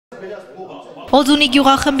Օձունի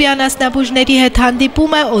գյուղախմբի անասնաբույժների հետ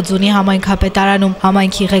հանդիպում է Օձունի համայնքապետարանում։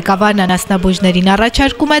 Համայնքի ղեկավարն անասնաբույժներին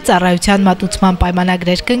առաջարկում է ծառայության մատուցման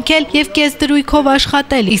պայմանագրեր կնքել եւ կեսդրույքով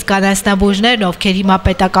աշխատել, իսկ անասնաբույժներն, ովքեր հիմա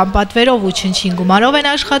պետական պատվերով ու չնչին գումարով են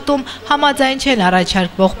աշխատում, համաձայն չեն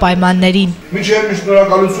առաջարկվող պայմաններին։ Մինչև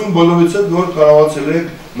շնորհակալություն բոլորից հետ, որ կարողացել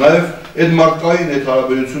եք նաեւ այդ մարդկային այդ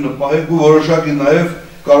հարաբերությունը պահեք ու որոշակի նաեւ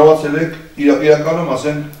կարողացել եք իրականում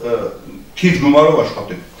ասենք քիչ գումարով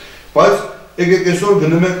աշխատել։ Բայց եկեք այսօր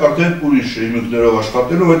գնում ենք արդեն ուրիշ հիմունքներով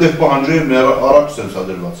աշխատելու, որտեղ պահանջները մեր առանց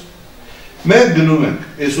ցենցադրված։ Մենք գնում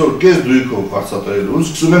ենք այսօր կես դույքով հարցատրելու,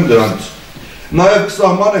 սկսում ենք դրանից։ Նաև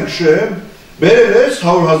կսահման ենք շեմ, բերել ես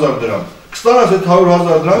 100,000 դրամ։ Կստանաս այդ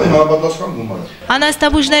 100,000 դրամի համապատասխան գումարը։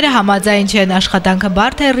 Անասնաբույժները համաձայն չեն, աշխատանքը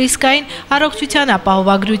բարդ է, ռիսկային, առողջության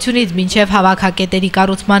ապահովագրությունից մինչև հավաքակետերի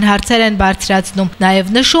կառուցման հարցեր են բարձրացնում,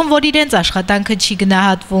 նաև նշում, որ իրենց աշխատանքը չի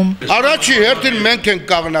գնահատվում։ Առաջի հերթին մենք ենք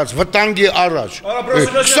կանգնած վտանգի առաջ։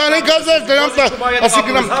 25,000 դրամ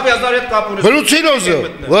Բրուցիլոզը,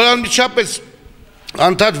 որ անմիջապես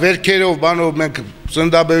անդադ վերքերով բանով մենք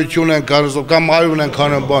ծննդաբերություն ենք անում կամ այուն ենք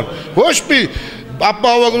անում բան։ Ոչ մի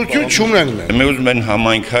ապահովագրություն չունենք։ Մենք ուզում ենք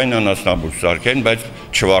համայնքային անասնաբույժ սարքեն, բայց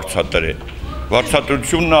չվարձատրեն։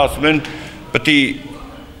 Վարձատրությունն ասում են պետք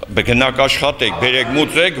է գնաք աշխատեք, բերեք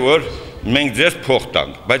մուծեք, որ մենք ձեզ փող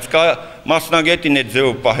տանք, բայց կա մասնագետին այդ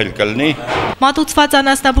ձևով պահել կլինի։ Մատուցված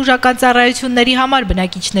անասնաբուժական ծառայությունների համար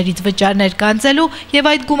բնակիչներից վճարներ կանցելու եւ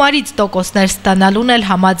այդ գումարից տոկոսներ ստանալուն էլ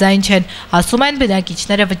համաձայն չեն, ասում են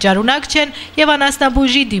բնակիչները վճարունակ չեն եւ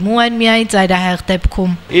անասնաբույժի դիմում են միայն ծայրահեղ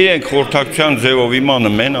դեպքում։ Իրենք խորհրդակցության ձևով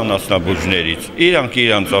իմանում են անասնաբույժներից, իրանք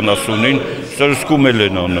իրանց անասունին սրսկում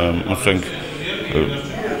են անում, ասենք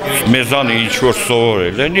մեզանի ինչ որ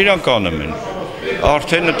սովորել են, իրանք անում են։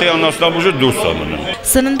 Արդեն դե անասնաբույժը դուրս է մնում։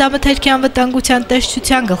 Սննդամթերքի անվտանգության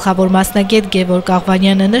տեսչության գլխավոր մասնագետ Գևորգ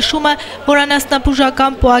Աղվանյանը նշում է, որ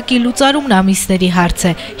անասնաբուժական պոակի լուծարումն ամիսների հարց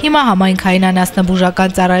է։ Հիմա համայնքային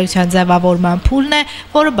անասնաբուժական ծառայության ձևավորման փուլն է,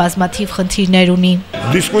 որը բազմաթիվ խնդիրներ ունի։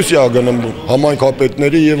 Դիսկուսիա գնում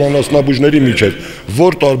համայնքապետների եւ անասնաբույժների միջեւ,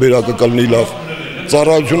 որ տարբերակը կլինի լավ։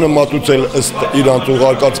 Ծառայությունը մատուցել ըստ իրանց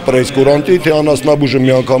ուղարկած պրեսկուրանտի, թե անասնաբույժը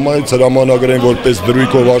միանգամից հրամանագրեն որպես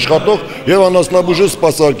դրույքով աշխատող եւ անասնաբույժը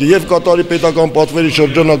սպասարկի եւ կատարի պետական պատվերի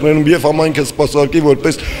շրջանակներում եւ համայնքը սպասարկի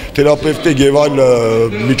որպես թերապևտիկ եւ այլ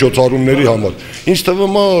միջոցառումների համար։ Ինչ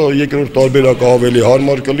թվում է երկրորդ տարբերակը ավելի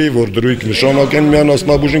հարմար կլի, որ դրույք նշանակեն մի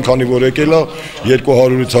անասնաբույժին, քանի որ եկել է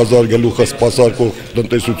 200-ից 1000 գլուխը սպասարկող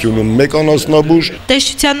տնտեսությունում մեկ անասնաբույժ։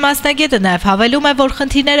 Տեսչության մասնագետը նաեւ հավելում է, որ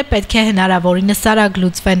խնդիրները պետք է հնարավորինս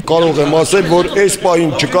լուծվեն։ Կարող եմ ասել, որ այս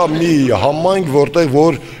պահին չկա մի համայնք, որտեղ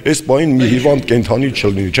որ այս պահին մի հիվանդ կենդանի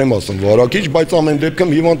չլինի, չեմ ասում վարակիչ, բայց ամեն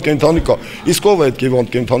դեպքում հիվանդ կենդանի կա։ Իսկ ով է այդ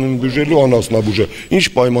հիվանդ կենդանին բուժելու անասնաբույժը, ինչ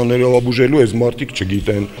պայմաններով է բուժելու, այս մարդիկ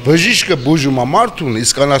չգիտեն։ Բժիշկը բուժում է մարդուն,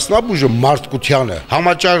 իսկ անասնաբույժը մարդկությանը։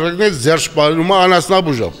 Համաճարակներ ձեռք սպառնում է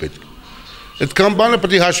անասնաբույժը պետք։ Այդքան բանը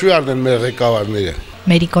պետք է հաշվի առնեն մեր ղեկավարները։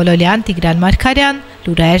 Մերիկոլոլյան, Տիգրան Մարգարյան,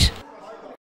 լուրեր։